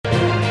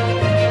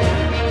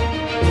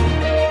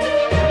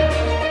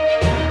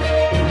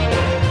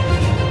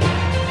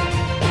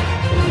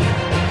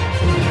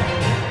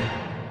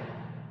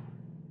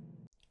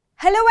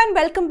and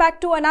welcome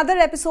back to another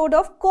episode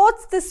of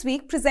Courts This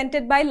Week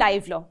presented by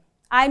Live Law.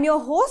 I am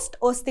your host,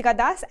 Ostika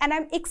Das, and I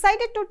am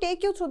excited to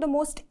take you through the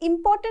most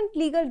important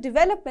legal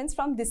developments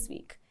from this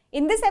week.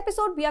 In this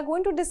episode, we are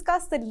going to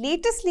discuss the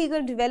latest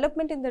legal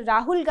development in the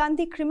Rahul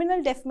Gandhi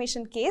criminal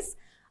defamation case,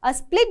 a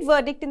split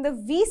verdict in the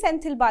V.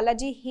 Senthil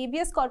Balaji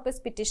habeas corpus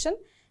petition,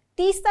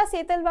 Teesta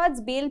Setalvad's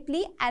bail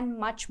plea, and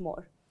much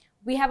more.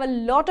 We have a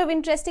lot of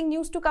interesting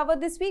news to cover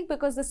this week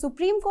because the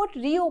Supreme Court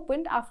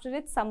reopened after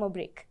its summer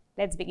break.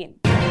 Let's begin.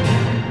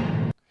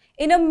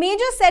 In a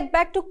major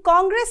setback to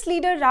Congress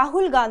leader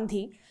Rahul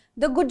Gandhi,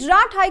 the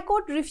Gujarat High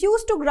Court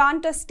refused to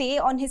grant a stay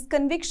on his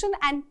conviction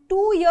and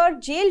 2-year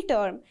jail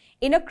term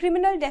in a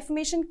criminal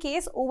defamation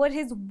case over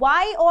his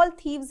 "Why all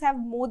thieves have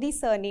Modi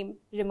surname"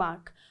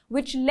 remark,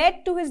 which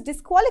led to his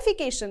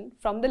disqualification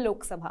from the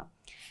Lok Sabha.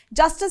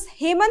 Justice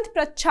Hemant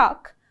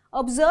Prachak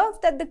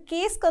observed that the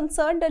case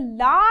concerned a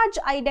large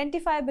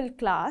identifiable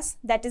class,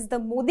 that is the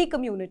Modi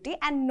community,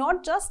 and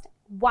not just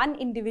one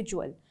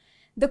individual.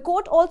 The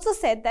court also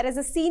said that as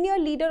a senior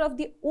leader of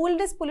the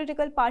oldest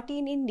political party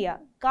in India,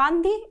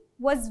 Gandhi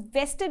was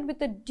vested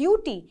with a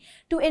duty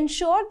to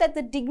ensure that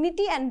the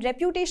dignity and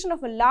reputation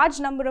of a large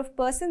number of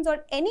persons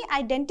or any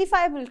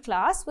identifiable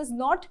class was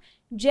not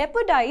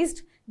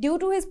jeopardized due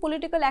to his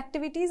political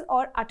activities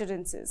or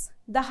utterances.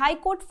 The High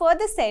Court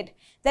further said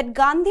that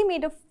Gandhi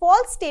made a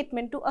false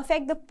statement to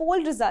affect the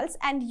poll results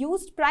and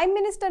used Prime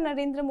Minister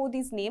Narendra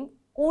Modi's name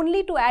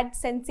only to add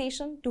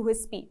sensation to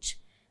his speech.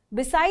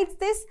 Besides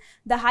this,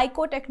 the High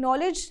Court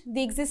acknowledged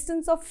the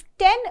existence of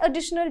 10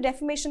 additional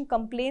defamation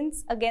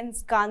complaints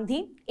against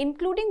Gandhi,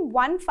 including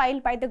one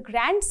filed by the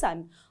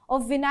grandson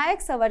of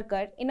Vinayak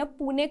Savarkar in a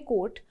Pune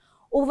court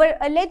over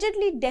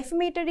allegedly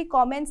defamatory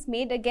comments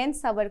made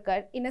against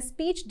Savarkar in a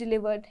speech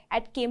delivered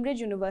at Cambridge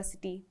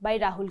University by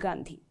Rahul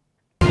Gandhi.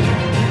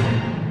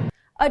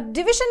 A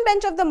division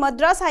bench of the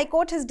Madras High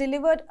Court has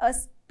delivered a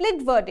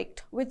split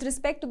verdict with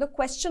respect to the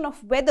question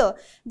of whether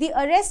the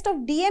arrest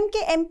of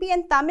DMK MP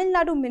and Tamil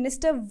Nadu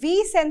Minister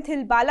V.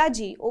 Senthil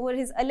Balaji over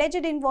his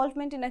alleged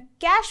involvement in a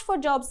cash for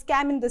jobs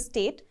scam in the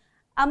state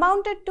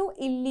amounted to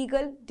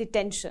illegal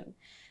detention.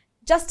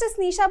 Justice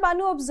Nisha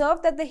Banu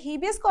observed that the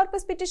habeas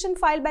corpus petition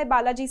filed by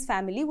Balaji's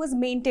family was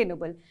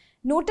maintainable.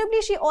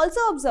 Notably, she also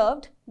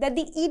observed that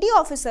the ED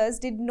officers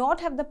did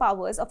not have the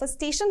powers of a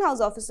station house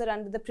officer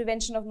under the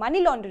Prevention of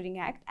Money Laundering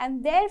Act,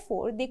 and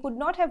therefore they could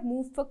not have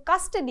moved for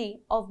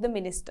custody of the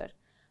minister.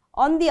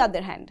 On the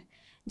other hand,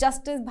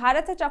 Justice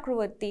Bharata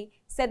Chakravarti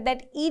said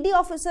that ED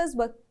officers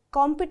were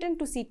competent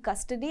to seek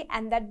custody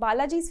and that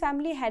Balaji's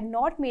family had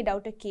not made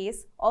out a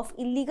case of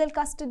illegal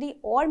custody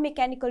or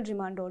mechanical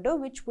remand order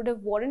which would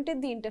have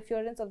warranted the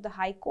interference of the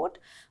High Court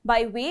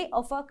by way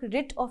of a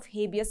writ of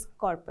habeas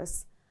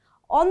corpus.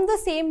 On the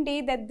same day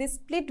that this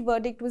split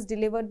verdict was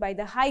delivered by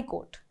the High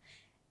Court,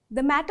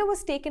 the matter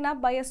was taken up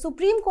by a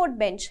Supreme Court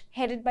bench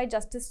headed by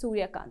Justice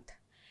Surya Kant.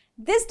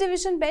 This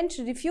division bench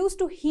refused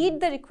to heed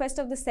the request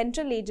of the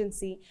central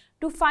agency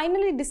to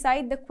finally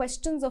decide the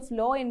questions of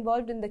law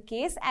involved in the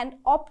case and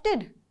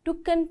opted to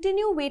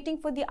continue waiting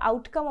for the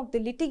outcome of the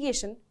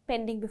litigation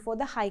pending before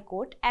the High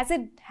Court as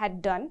it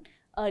had done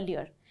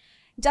earlier.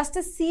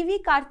 Justice C.V.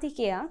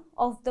 Karthikeya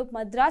of the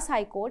Madras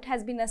High Court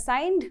has been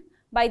assigned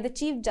by the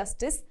Chief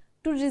Justice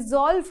to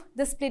resolve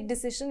the split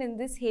decision in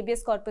this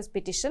habeas corpus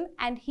petition,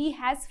 and he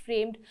has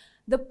framed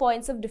the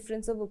points of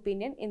difference of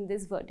opinion in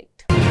this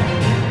verdict.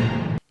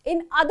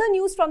 In other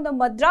news from the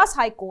Madras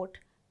High Court,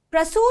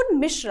 Prasood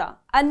Mishra,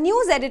 a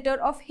news editor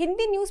of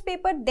Hindi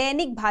newspaper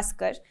Dainik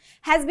Bhaskar,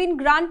 has been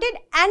granted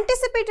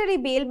anticipatory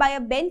bail by a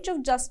bench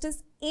of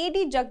Justice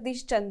A.D.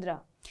 Jagdish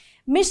Chandra.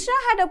 Mishra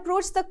had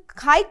approached the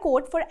High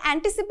Court for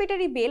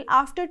anticipatory bail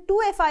after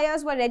 2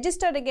 FIRs were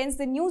registered against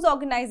the news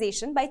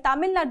organization by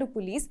Tamil Nadu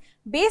police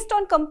based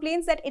on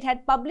complaints that it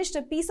had published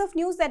a piece of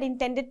news that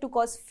intended to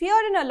cause fear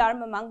and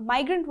alarm among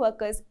migrant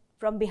workers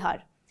from Bihar.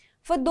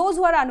 For those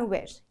who are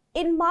unaware,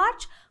 in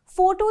March,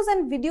 photos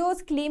and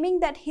videos claiming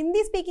that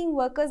Hindi-speaking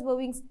workers were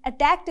being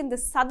attacked in the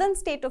southern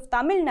state of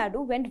Tamil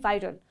Nadu went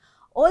viral.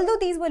 Although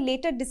these were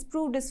later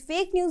disproved as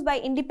fake news by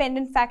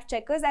independent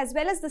fact-checkers as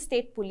well as the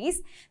state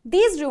police,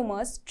 these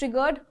rumors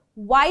triggered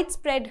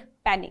widespread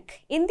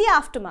panic. In the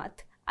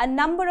aftermath, a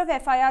number of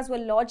FIRs were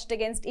lodged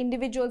against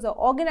individuals or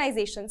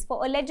organizations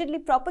for allegedly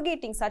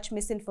propagating such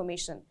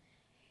misinformation.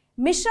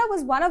 Mishra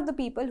was one of the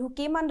people who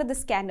came under the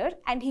scanner,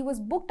 and he was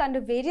booked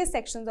under various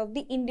sections of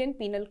the Indian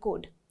Penal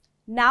Code.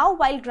 Now,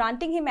 while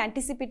granting him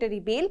anticipatory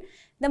bail,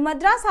 the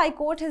Madras High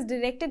Court has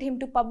directed him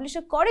to publish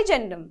a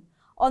corrigendum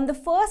on the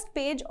first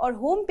page or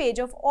home page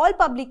of all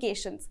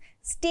publications,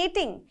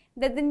 stating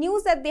that the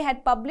news that they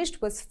had published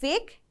was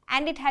fake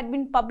and it had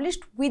been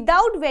published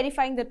without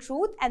verifying the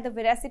truth and the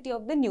veracity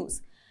of the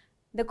news.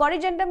 The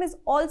corrigendum is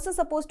also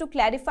supposed to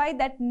clarify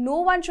that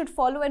no one should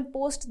follow and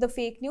post the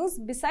fake news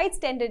besides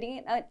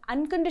tendering an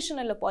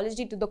unconditional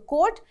apology to the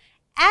court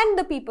and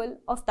the people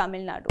of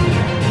Tamil Nadu.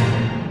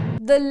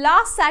 The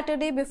last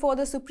Saturday before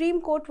the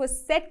Supreme Court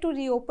was set to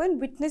reopen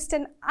witnessed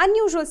an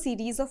unusual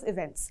series of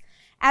events.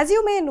 As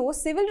you may know,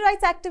 civil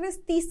rights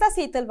activist Teesta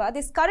Setalvad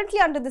is currently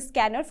under the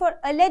scanner for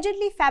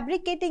allegedly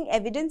fabricating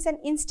evidence and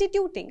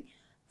instituting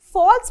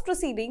false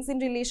proceedings in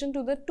relation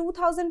to the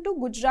 2002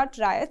 Gujarat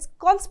riots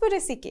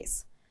conspiracy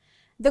case.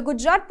 The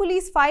Gujarat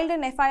police filed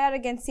an FIR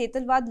against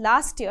Setalvad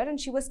last year and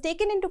she was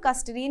taken into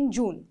custody in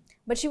June,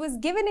 but she was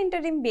given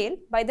interim bail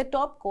by the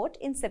top court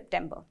in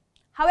September.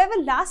 However,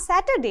 last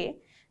Saturday,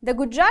 the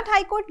Gujarat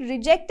High Court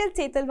rejected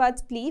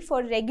Setalvad's plea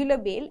for regular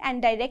bail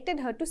and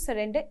directed her to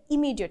surrender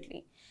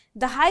immediately.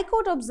 The High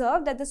Court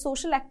observed that the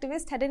social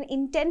activist had an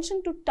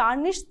intention to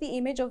tarnish the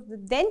image of the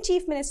then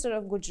Chief Minister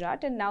of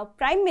Gujarat and now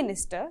Prime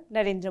Minister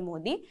Narendra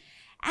Modi,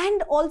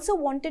 and also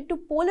wanted to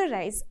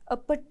polarize a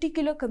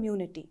particular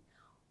community.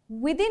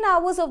 Within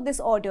hours of this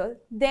order,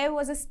 there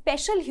was a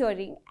special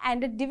hearing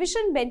and a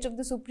division bench of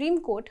the Supreme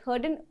Court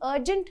heard an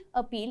urgent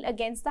appeal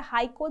against the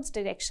High Court's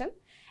direction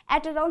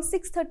at around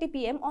 6:30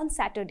 p.m. on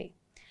Saturday.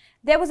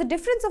 There was a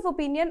difference of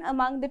opinion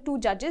among the two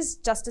judges,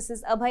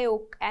 Justices Abhay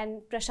Ok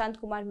and Prashant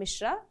Kumar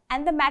Mishra,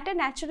 and the matter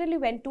naturally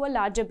went to a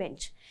larger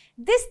bench.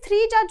 This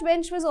three-judge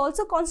bench was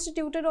also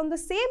constituted on the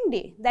same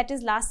day, that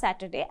is last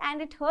Saturday,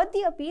 and it heard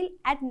the appeal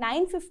at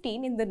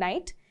 9:15 in the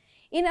night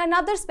in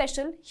another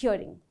special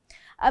hearing.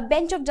 A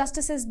bench of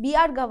Justices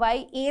B.R.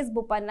 Gawai, A.S.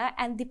 Bopanna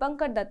and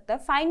Dipankar Datta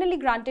finally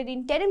granted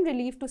interim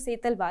relief to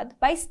Setalvad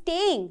by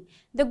staying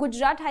the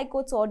Gujarat High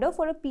Court's order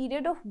for a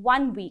period of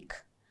 1 week.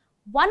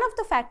 One of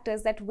the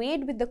factors that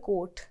weighed with the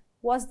court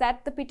was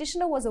that the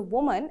petitioner was a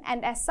woman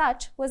and as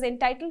such was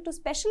entitled to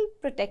special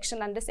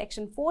protection under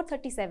section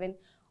 437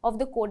 of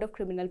the Code of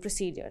Criminal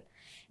Procedure.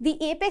 The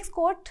apex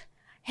court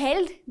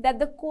held that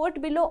the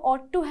court below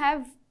ought to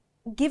have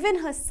given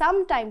her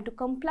some time to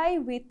comply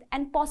with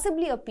and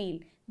possibly appeal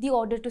the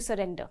order to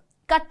surrender.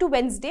 Cut to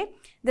Wednesday,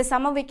 the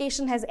summer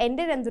vacation has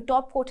ended and the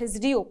top court has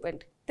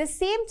reopened. The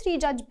same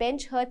three-judge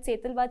bench heard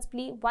Setalvad's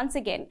plea once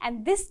again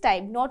and this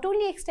time not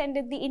only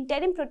extended the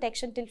interim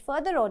protection till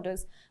further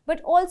orders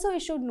but also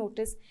issued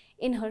notice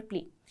in her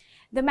plea.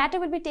 The matter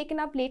will be taken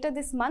up later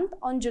this month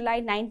on July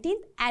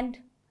 19th and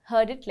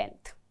heard at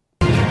length.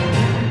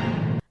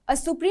 A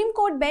Supreme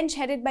Court bench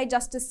headed by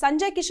Justice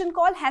Sanjay Kishan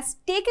Kaul has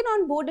taken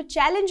on board a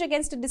challenge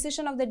against a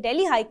decision of the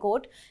Delhi High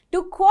Court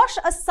to quash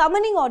a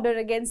summoning order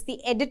against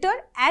the editor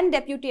and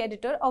deputy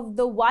editor of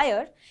The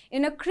Wire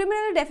in a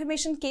criminal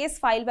defamation case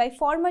filed by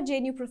former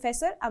JNU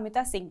professor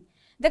Amita Singh.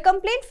 The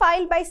complaint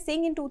filed by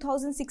Singh in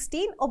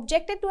 2016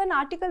 objected to an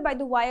article by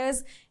The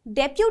Wire's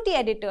deputy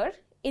editor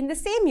in the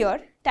same year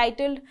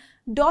titled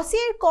Dossier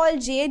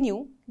Called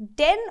JNU,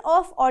 Den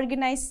of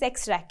Organized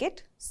Sex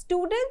Racket,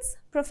 Students,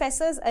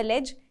 Professors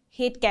Allege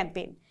Hate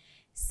Campaign.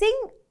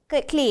 Singh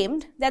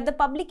claimed that the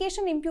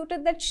publication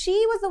imputed that she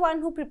was the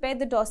one who prepared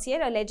the dossier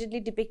allegedly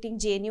depicting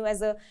JNU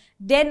as a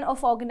den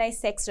of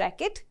organized sex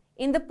racket.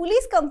 In the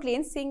police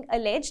complaint, Singh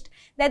alleged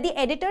that the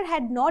editor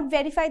had not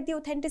verified the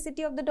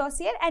authenticity of the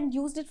dossier and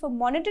used it for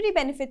monetary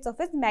benefits of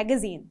his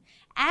magazine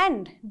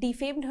and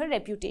defamed her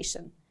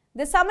reputation.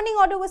 The summoning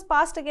order was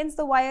passed against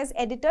The Wire's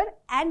editor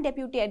and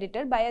deputy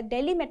editor by a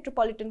Delhi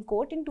Metropolitan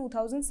Court in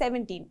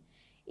 2017.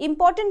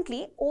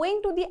 Importantly,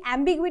 owing to the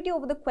ambiguity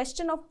over the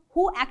question of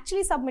who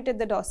actually submitted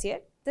the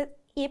dossier, the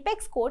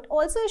apex court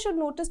also issued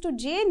notice to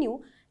JNU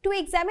to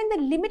examine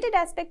the limited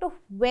aspect of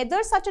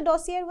whether such a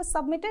dossier was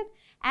submitted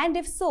and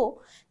if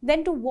so,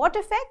 then to what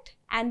effect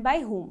and by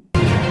whom.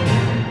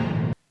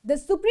 The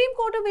Supreme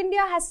Court of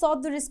India has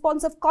sought the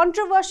response of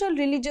controversial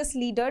religious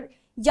leader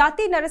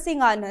Yati Narasingh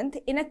Anand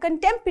in a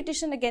contempt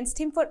petition against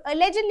him for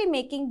allegedly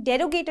making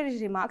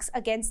derogatory remarks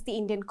against the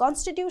Indian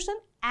Constitution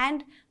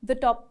and the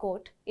top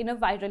court in a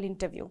viral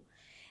interview.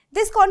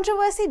 This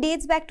controversy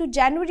dates back to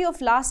January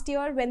of last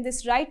year when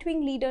this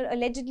right-wing leader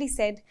allegedly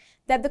said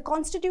that the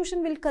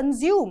Constitution will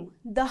consume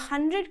the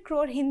 100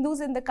 crore Hindus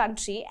in the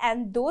country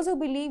and those who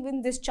believe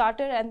in this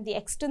charter and the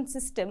extant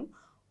system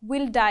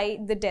will die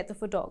the death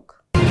of a dog.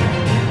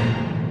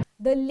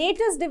 The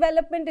latest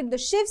development in the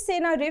Shiv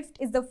Sena rift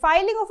is the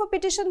filing of a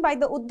petition by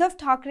the Uddhav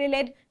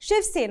Thackeray-led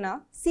Shiv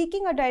Sena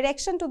seeking a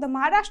direction to the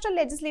Maharashtra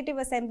Legislative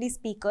Assembly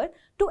Speaker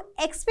to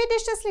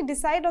expeditiously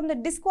decide on the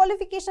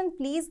disqualification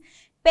pleas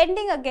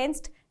pending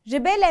against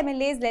rebel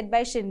MLAs led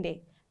by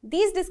Shinde.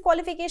 These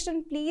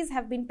disqualification pleas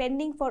have been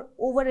pending for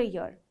over a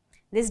year.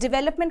 This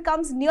development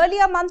comes nearly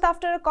a month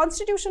after a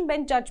Constitution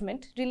Bench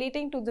judgment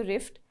relating to the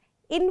rift,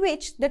 in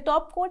which the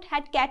top court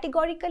had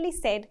categorically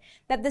said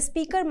that the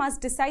speaker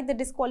must decide the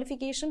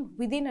disqualification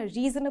within a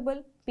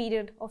reasonable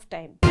period of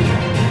time.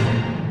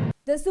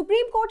 The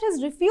Supreme Court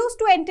has refused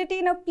to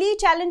entertain a plea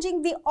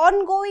challenging the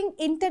ongoing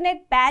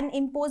internet ban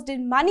imposed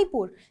in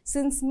Manipur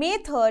since May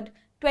 3rd,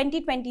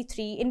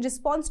 2023 in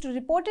response to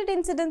reported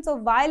incidents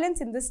of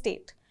violence in the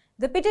state.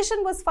 The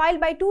petition was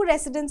filed by two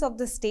residents of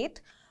the state,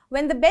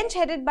 when the bench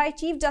headed by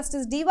Chief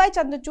Justice D.Y.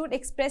 Chandrachud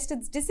expressed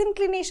its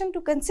disinclination to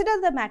consider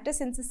the matter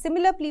since a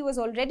similar plea was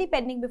already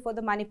pending before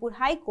the Manipur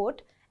High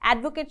Court,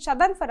 Advocate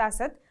Shadan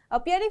Farasat,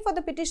 appearing for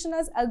the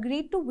petitioners,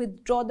 agreed to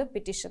withdraw the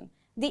petition.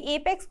 The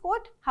apex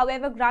court,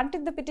 however,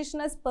 granted the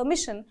petitioners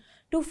permission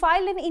to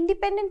file an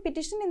independent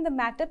petition in the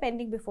matter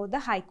pending before the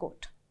High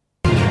Court.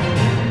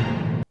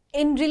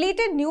 In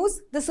related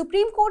news, the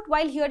Supreme Court,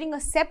 while hearing a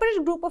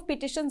separate group of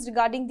petitions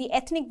regarding the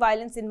ethnic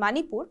violence in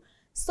Manipur,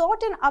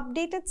 sought an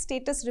updated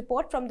status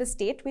report from the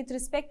state with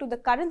respect to the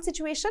current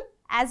situation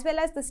as well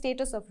as the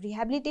status of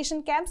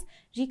rehabilitation camps,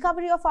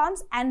 recovery of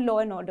arms and law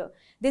and order.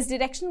 This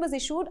direction was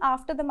issued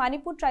after the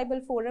Manipur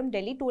Tribal Forum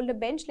Delhi told a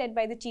bench led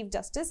by the Chief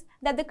Justice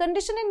that the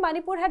condition in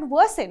Manipur had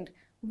worsened,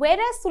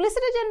 whereas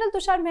Solicitor General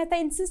Tushar Mehta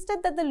insisted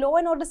that the law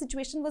and order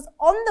situation was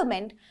on the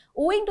mend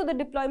owing to the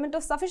deployment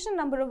of sufficient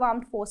number of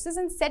armed forces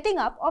and setting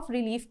up of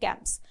relief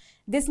camps.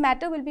 This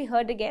matter will be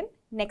heard again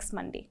next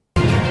Monday.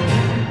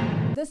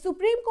 The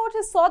Supreme Court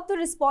has sought the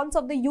response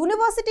of the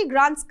University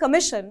Grants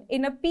Commission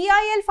in a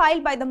PIL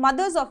filed by the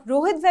mothers of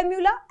Rohit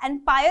Vemula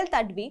and Payal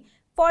Tadvi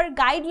for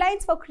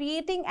guidelines for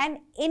creating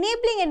an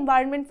enabling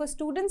environment for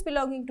students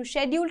belonging to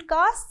scheduled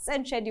castes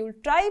and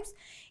scheduled tribes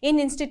in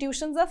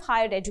institutions of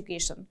higher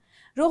education.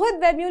 Rohit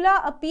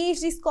Vemula, a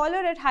PhD scholar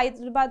at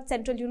Hyderabad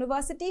Central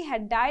University,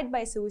 had died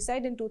by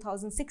suicide in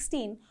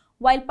 2016,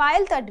 while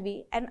Payal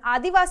Tadvi, an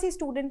Adivasi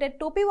student at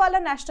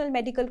Topiwala National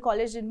Medical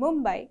College in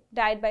Mumbai,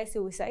 died by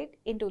suicide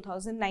in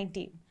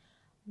 2019.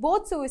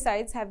 Both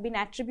suicides have been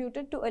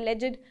attributed to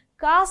alleged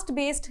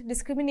caste-based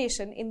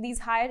discrimination in these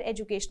higher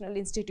educational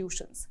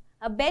institutions.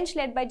 A bench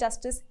led by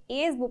Justice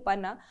A.S.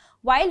 Bopanna,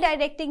 while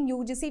directing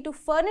UGC to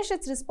furnish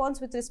its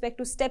response with respect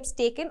to steps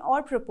taken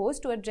or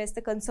proposed to address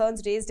the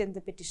concerns raised in the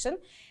petition,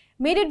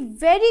 made it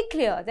very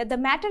clear that the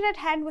matter at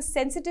hand was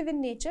sensitive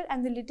in nature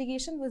and the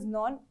litigation was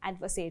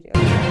non-adversarial.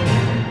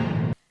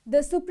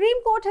 The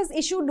Supreme Court has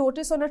issued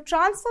notice on a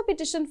transfer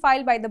petition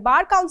filed by the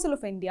Bar Council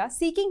of India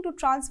seeking to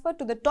transfer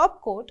to the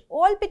top court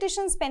all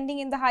petitions pending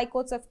in the High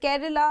Courts of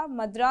Kerala,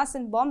 Madras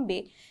and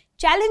Bombay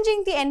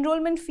challenging the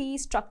enrollment fee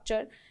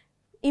structure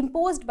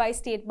imposed by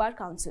state bar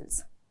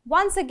councils.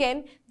 Once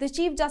again, the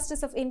Chief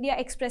Justice of India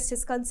expressed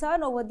his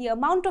concern over the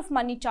amount of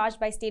money charged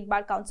by state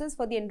bar councils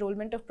for the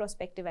enrollment of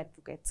prospective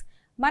advocates.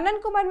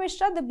 Manan Kumar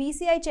Mishra, the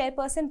BCI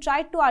chairperson,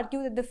 tried to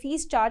argue that the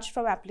fees charged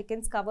from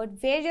applicants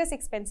covered various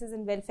expenses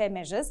and welfare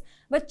measures,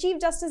 but Chief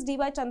Justice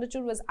D.Y.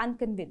 Chandrachud was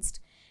unconvinced.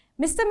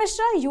 Mr.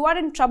 Mishra, you are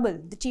in trouble,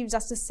 the Chief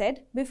Justice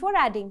said, before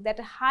adding that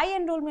a high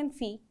enrollment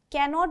fee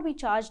cannot be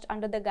charged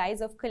under the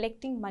guise of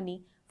collecting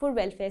money for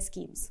welfare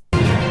schemes.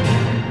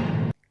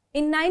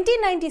 In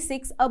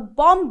 1996, a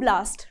bomb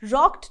blast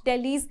rocked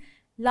Delhi's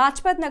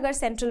Lajpat Nagar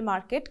Central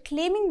Market,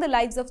 claiming the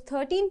lives of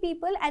 13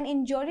 people and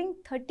injuring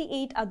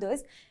 38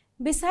 others,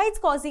 besides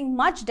causing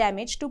much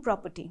damage to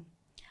property.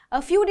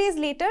 A few days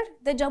later,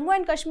 the Jammu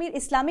and Kashmir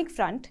Islamic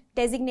Front,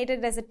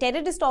 designated as a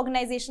terrorist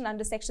organization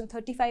under Section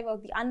 35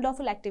 of the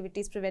Unlawful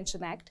Activities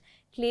Prevention Act,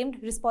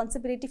 claimed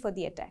responsibility for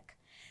the attack.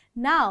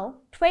 Now,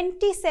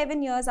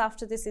 27 years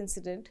after this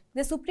incident,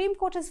 the Supreme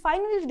Court has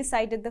finally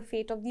decided the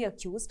fate of the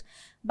accused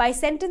by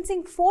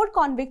sentencing 4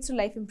 convicts to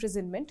life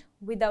imprisonment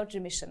without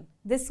remission.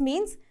 This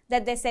means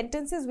that their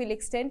sentences will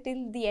extend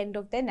till the end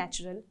of their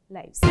natural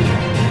lives.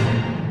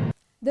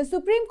 The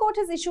Supreme Court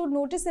has issued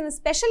notice in a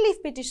special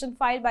leave petition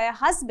filed by a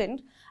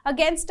husband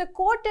against a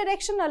court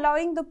direction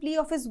allowing the plea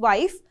of his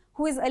wife,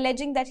 who is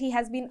alleging that he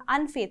has been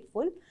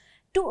unfaithful,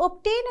 to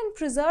obtain and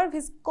preserve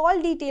his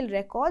call detail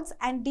records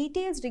and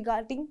details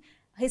regarding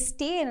his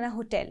stay in a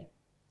hotel.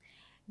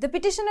 The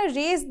petitioner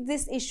raised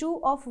this issue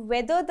of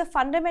whether the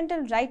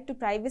fundamental right to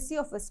privacy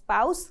of a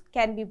spouse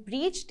can be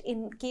breached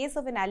in case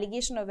of an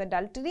allegation of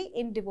adultery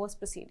in divorce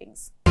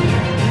proceedings.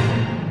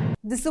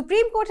 The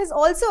Supreme Court has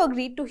also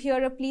agreed to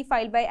hear a plea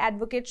filed by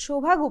advocate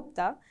Shobha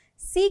Gupta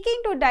seeking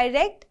to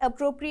direct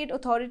appropriate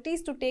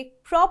authorities to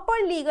take proper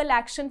legal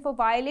action for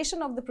violation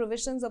of the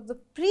provisions of the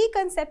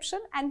Preconception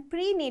and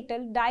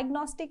Prenatal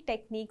Diagnostic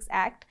Techniques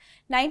Act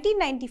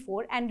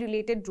 1994 and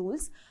related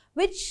rules,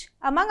 which,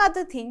 among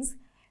other things,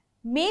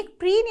 make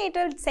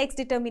prenatal sex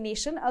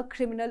determination a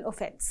criminal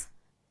offence.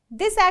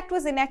 This act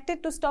was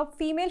enacted to stop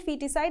female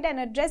feticide and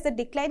address the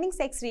declining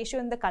sex ratio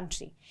in the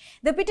country.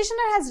 The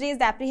petitioner has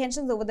raised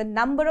apprehensions over the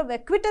number of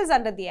acquittals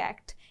under the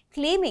act,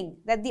 claiming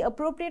that the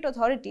appropriate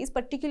authorities,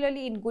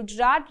 particularly in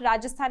Gujarat,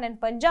 Rajasthan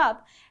and Punjab,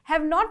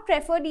 have not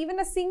preferred even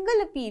a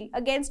single appeal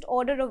against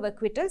order of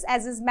acquittals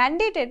as is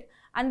mandated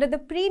under the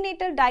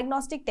Prenatal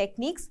Diagnostic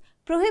Techniques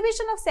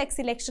Prohibition of Sex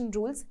Selection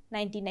Rules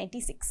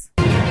 1996.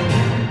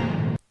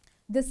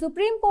 The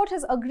Supreme Court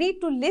has agreed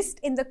to list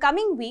in the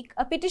coming week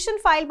a petition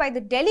filed by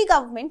the Delhi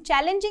government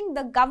challenging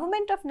the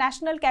Government of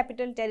National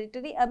Capital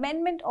Territory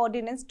Amendment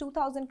Ordinance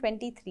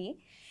 2023,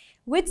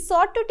 which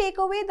sought to take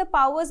away the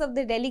powers of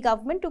the Delhi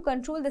government to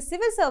control the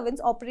civil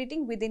servants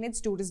operating within its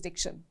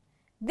jurisdiction.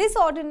 This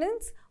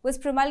ordinance was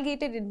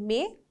promulgated in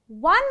May,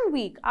 1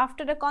 week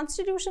after a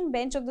constitution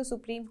bench of the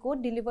Supreme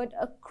Court delivered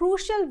a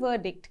crucial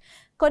verdict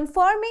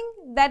confirming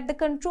that the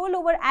control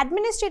over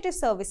administrative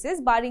services,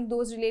 barring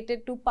those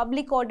related to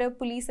public order,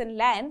 police and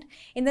land,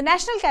 in the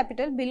national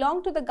capital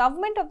belong to the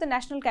government of the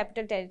National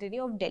Capital Territory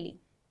of Delhi.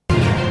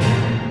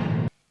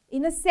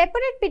 In a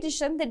separate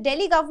petition, the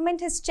Delhi government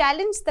has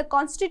challenged the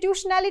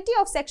constitutionality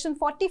of Section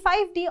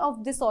 45D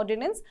of this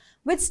ordinance,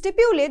 which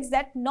stipulates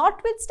that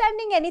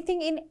notwithstanding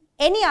anything in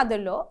any other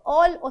law,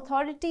 all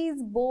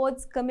authorities,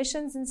 boards,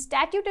 commissions and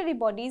statutory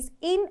bodies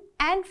in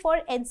and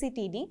for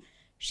NCTD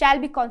shall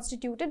be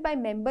constituted by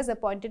members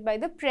appointed by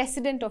the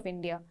President of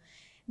India.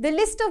 The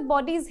list of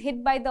bodies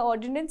hit by the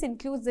ordinance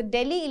includes the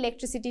Delhi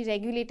Electricity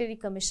Regulatory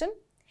Commission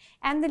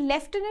and the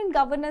Lieutenant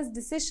Governor's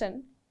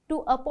decision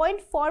to appoint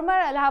former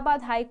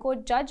Allahabad High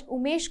Court Judge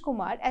Umesh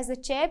Kumar as the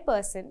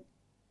chairperson,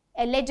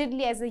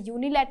 allegedly as a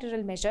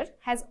unilateral measure,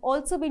 has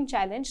also been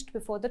challenged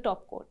before the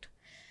top court.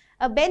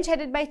 A bench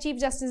headed by Chief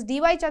Justice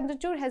D.Y.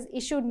 Chandrachud has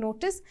issued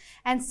notice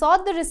and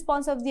sought the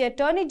response of the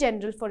Attorney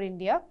General for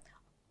India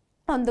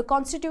on the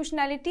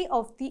constitutionality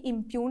of the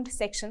impugned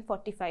Section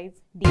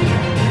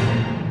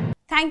 45D.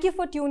 Thank you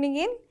for tuning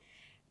in.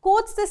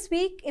 Quotes This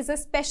Week is a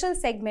special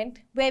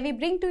segment where we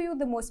bring to you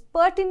the most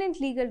pertinent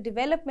legal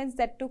developments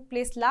that took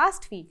place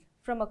last week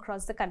from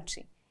across the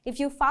country. If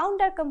you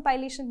found our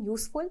compilation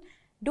useful,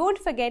 don't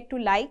forget to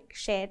like,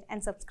 share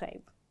and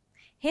subscribe.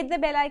 Hit the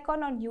bell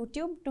icon on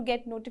YouTube to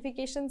get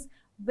notifications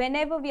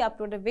whenever we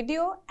upload a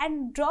video,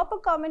 and drop a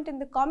comment in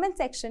the comment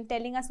section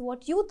telling us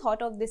what you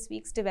thought of this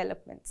week's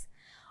developments.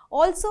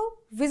 Also,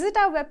 visit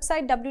our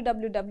website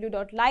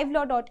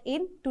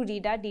www.livelaw.in to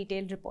read our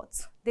detailed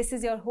reports. This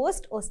is your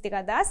host,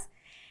 Ostika Das,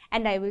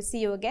 and I will see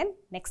you again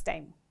next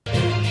time.